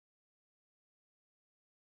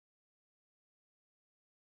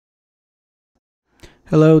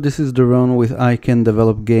Hello, this is Daron with I Can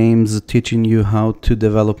Develop Games, teaching you how to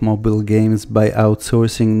develop mobile games by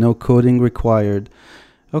outsourcing, no coding required.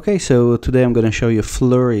 Okay, so today I'm going to show you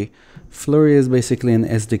Flurry. Flurry is basically an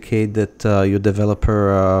SDK that your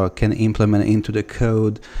developer can implement into the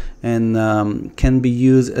code and can be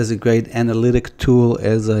used as a great analytic tool,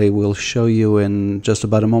 as I will show you in just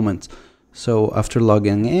about a moment. So after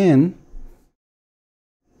logging in,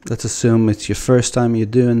 let's assume it's your first time you're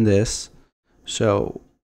doing this. So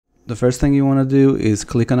the first thing you want to do is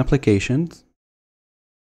click on applications,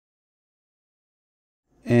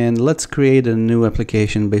 and let's create a new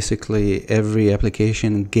application. Basically every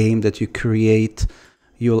application game that you create,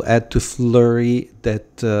 you'll add to Flurry,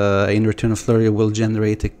 that in return of Flurry will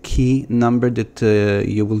generate a key number that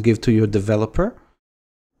you will give to your developer,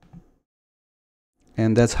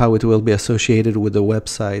 and that's how it will be associated with the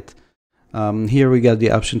website. Here we got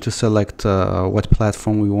the option to select what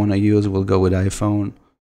platform we want to use. We'll go with iPhone.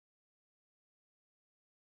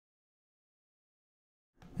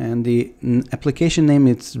 And the application name,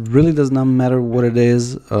 it really does not matter what it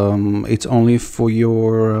is. It's only for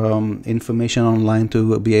your information online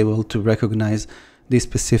to be able to recognize this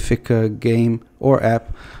specific game or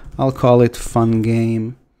app. I'll call it Fun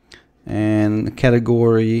Game. And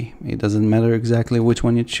category, it doesn't matter exactly which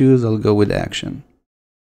one you choose. I'll go with Action.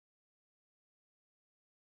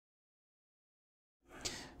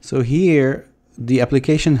 So here the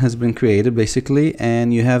application has been created basically,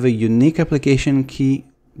 and you have a unique application key.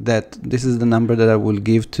 That this is the number that I will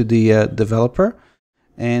give to the developer,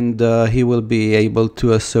 and he will be able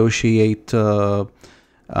to associate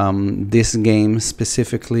this game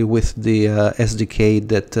specifically with the SDK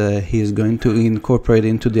that he is going to incorporate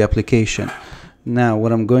into the application. Now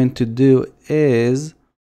what I'm going to do is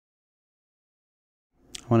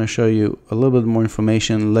I want to show you a little bit more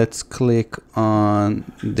information. Let's click on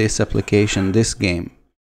this application, this game.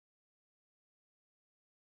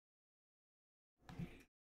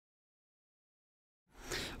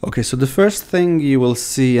 Okay, so the first thing you will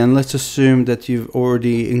see, and let's assume that you've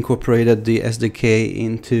already incorporated the SDK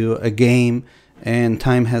into a game and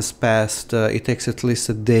time has passed. It takes at least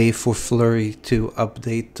a day for Flurry to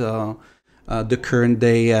update the current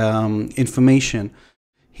day information.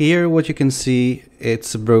 Here what you can see,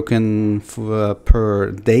 it's broken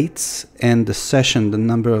per dates and the session, the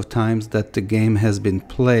number of times that the game has been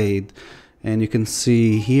played. And you can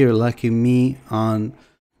see here, lucky me, on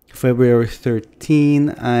February 13,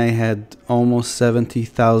 I had almost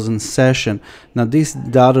 70,000 sessions. Now this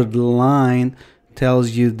dotted line tells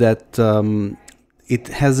you that it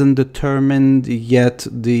hasn't determined yet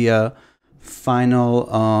the final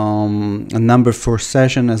number for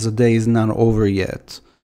session, as the day is not over yet.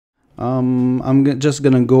 I'm just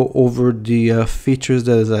gonna go over the features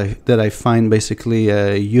that I find basically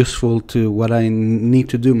useful to what I need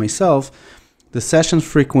to do myself. The session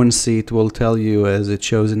frequency, it will tell you, as it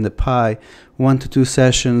shows in the pie, 1 to 2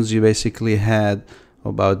 sessions. You basically had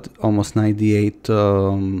about almost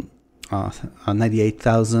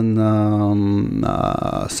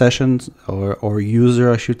 98,000 sessions, or user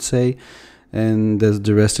I should say, and there's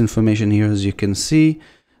the rest information here, as you can see.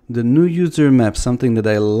 The new user map, something that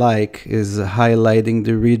I like, is highlighting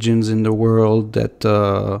the regions in the world that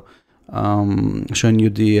showing you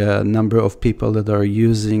the number of people that are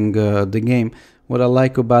using the game. What I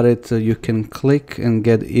like about it, you can click and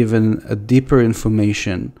get even a deeper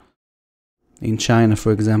information. In China,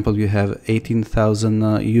 for example, you have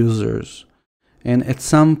 18,000 users, and at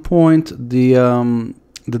some point the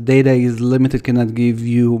data is limited, cannot give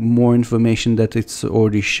you more information that it's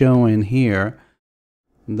already showing here.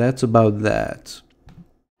 That's about that.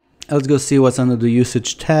 Let's go see what's under the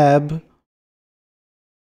usage tab.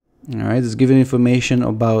 Alright, it's giving information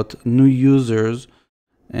about new users,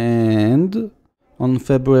 and on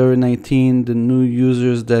February 19, the new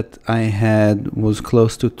users that I had was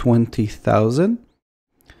close to 20,000.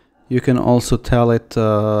 You can also tell it,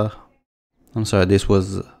 I'm sorry, this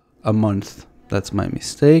was a month. That's my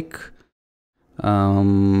mistake.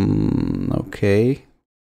 Okay.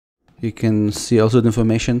 You can see also the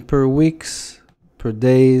information per weeks, per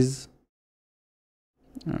days.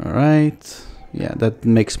 Alright. Yeah, that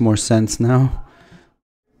makes more sense now.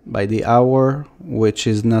 By the hour, which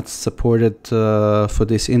is not supported for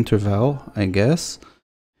this interval, I guess.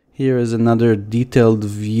 Here is another detailed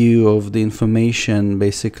view of the information,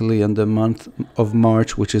 basically on the month of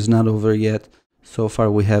March, which is not over yet. So far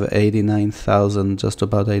we have 89,000, just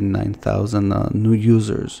about 89,000 new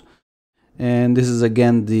users. And this is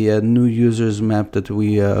again the new users map that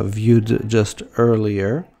we viewed just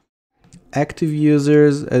earlier. Active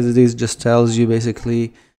users, as it is, just tells you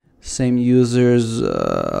basically same users,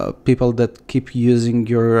 people that keep using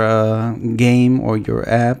your game or your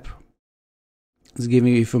app. It's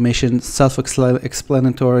giving you information,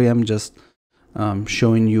 self-explanatory. I'm just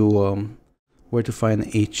showing you where to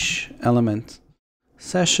find each element.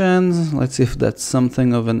 Sessions, let's see if that's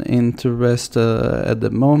something of an interest at the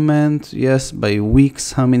moment. Yes, by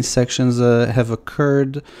weeks, how many sections have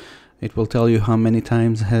occurred. It will tell you how many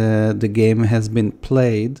times the game has been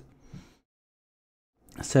played.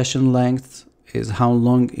 Session length is how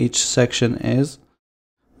long each section is.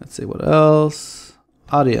 Let's see what else.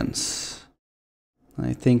 Audience.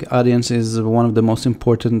 I think audience is one of the most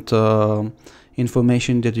important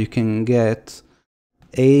information that you can get.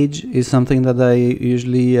 Age is something that I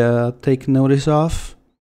usually take notice of.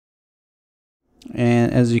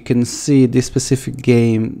 And as you can see, this specific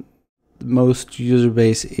game, most user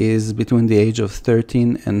base is between the age of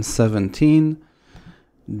 13 and 17.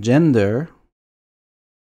 Gender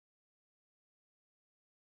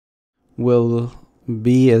will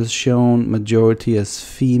be as shown, majority as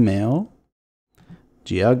female.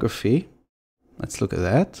 Geography, let's look at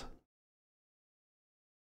that.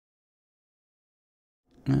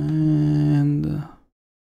 And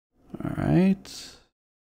all right,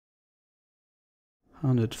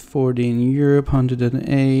 140 in Europe,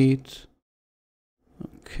 108.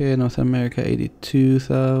 Okay, North America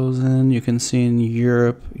 82,000. You can see in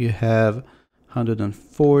Europe you have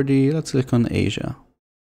 140. Let's click on Asia.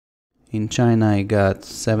 In China I got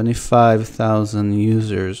 75,000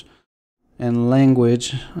 users. And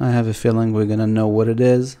language, I have a feeling we're gonna know what it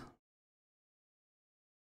is.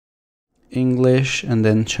 English and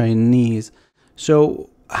then Chinese. So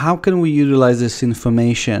how can we utilize this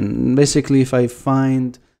information? Basically, if I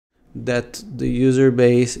find that the user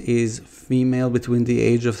base is female between the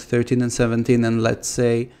age of 13 and 17, and let's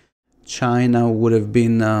say China would have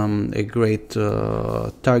been a great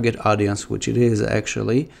target audience, which it is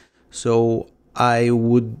actually. So I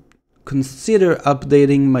would consider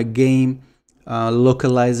updating my game,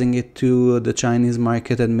 localizing it to the Chinese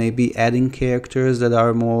market, and maybe adding characters that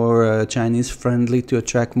are more Chinese friendly to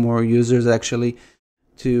attract more users actually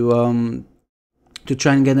to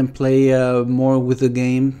try and get them play more with the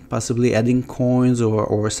game, possibly adding coins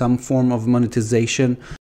or some form of monetization.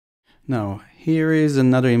 Now, here is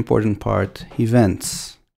another important part,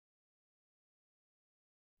 events.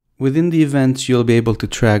 Within the events, you'll be able to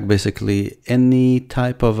track basically any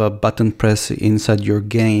type of a button press inside your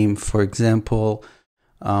game. For example,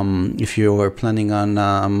 if you are planning on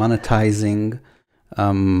monetizing,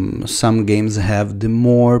 some games have the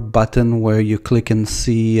more button where you click and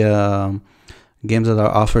see games that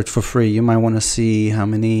are offered for free. You might want to see how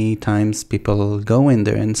many times people go in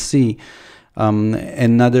there and see.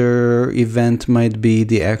 Another event might be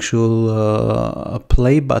the actual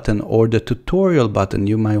play button or the tutorial button.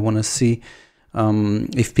 You might want to see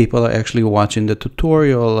if people are actually watching the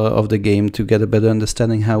tutorial of the game to get a better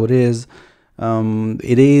understanding how it is.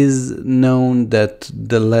 It is known that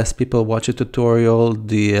the less people watch a tutorial,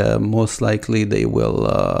 the most likely they will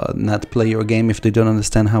not play your game if they don't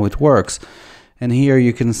understand how it works. And here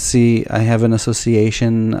you can see I have an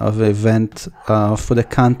association of event for the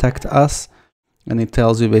contact us. And it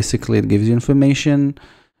tells you basically, it gives you information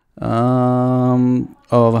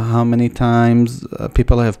of how many times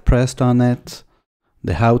people have pressed on it,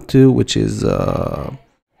 the how-to, which is the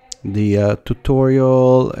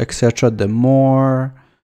tutorial, etc., the more,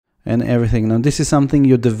 and everything. Now, this is something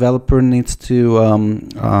your developer needs to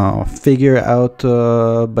figure out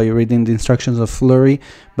by reading the instructions of Flurry,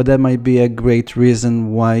 but that might be a great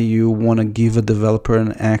reason why you want to give a developer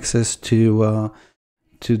an access to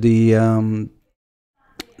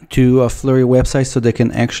a Flurry website, so they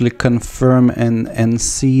can actually confirm and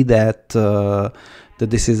see that that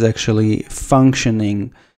this is actually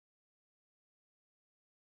functioning.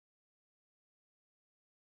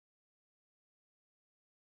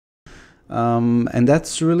 And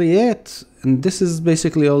that's really it. And this is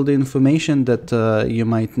basically all the information that you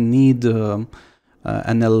might need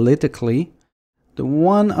analytically. The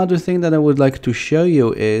one other thing that I would like to show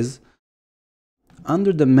you is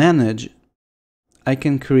under the manage, I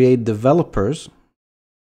can create developers,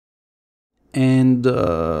 and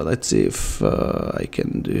let's see if I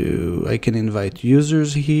can invite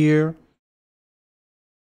users here,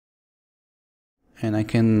 and I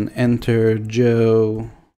can enter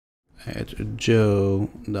Joe at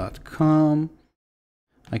joe.com.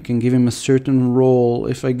 I can give him a certain role.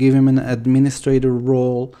 If I give him an administrator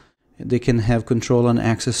role, they can have control and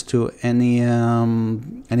access to any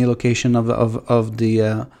location of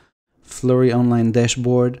the Flurry online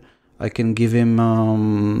dashboard. I can give him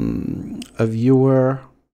a viewer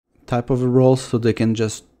type of a role, so they can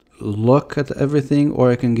just look at everything,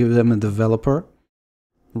 or I can give them a developer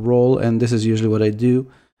role, and this is usually what I do.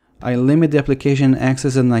 I limit the application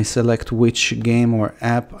access and I select which game or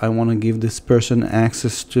app I want to give this person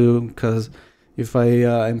access to, because if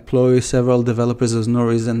I employ several developers, there's no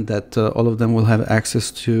reason that all of them will have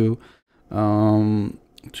access to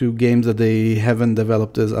games that they haven't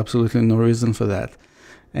developed. There's absolutely no reason for that.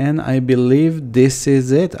 And I believe this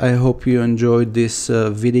is it. I hope you enjoyed this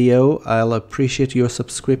video. I'll appreciate your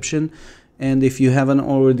subscription. And if you haven't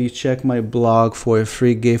already, checked my blog for a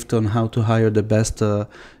free gift on how to hire the best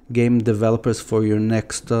game developers for your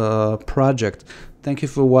next project. Thank you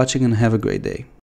for watching and have a great day.